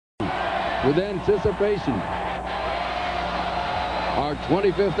with anticipation. Our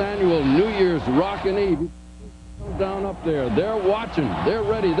 25th annual New Year's Rockin' Eve. Down up there. They're watching. They're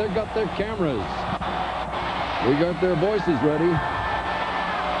ready. They've got their cameras. We got their voices ready.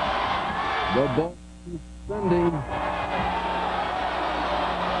 The ball is sending.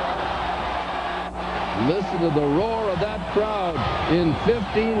 Listen to the roar of that crowd. In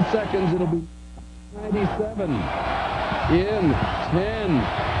 15 seconds, it'll be 97. In 10,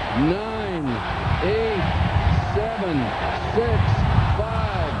 9, 8, 7, 6, 5,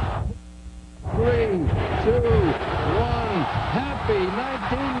 3, 2, 1. Happy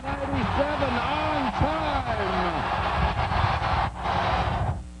 1997 on time.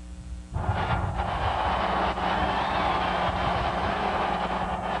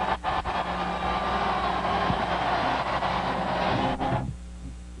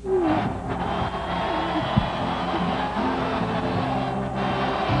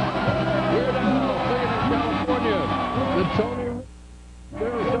 We're now playing in California. The Tony.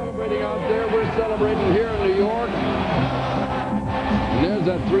 They're celebrating out there. We're celebrating here in New York. And there's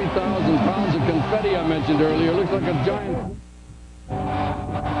that 3,000 pounds of confetti I mentioned earlier. Looks like a giant.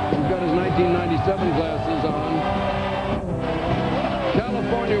 He's got his 1997 glasses on.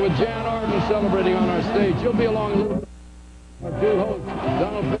 California with Jan Arden celebrating on our stage. You'll be along a little bit. Our two hosts,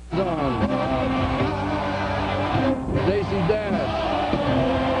 Donald Faison, Stacey Dash.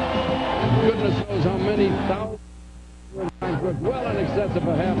 Goodness knows how many thousands. Well in excess of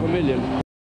a 500,000.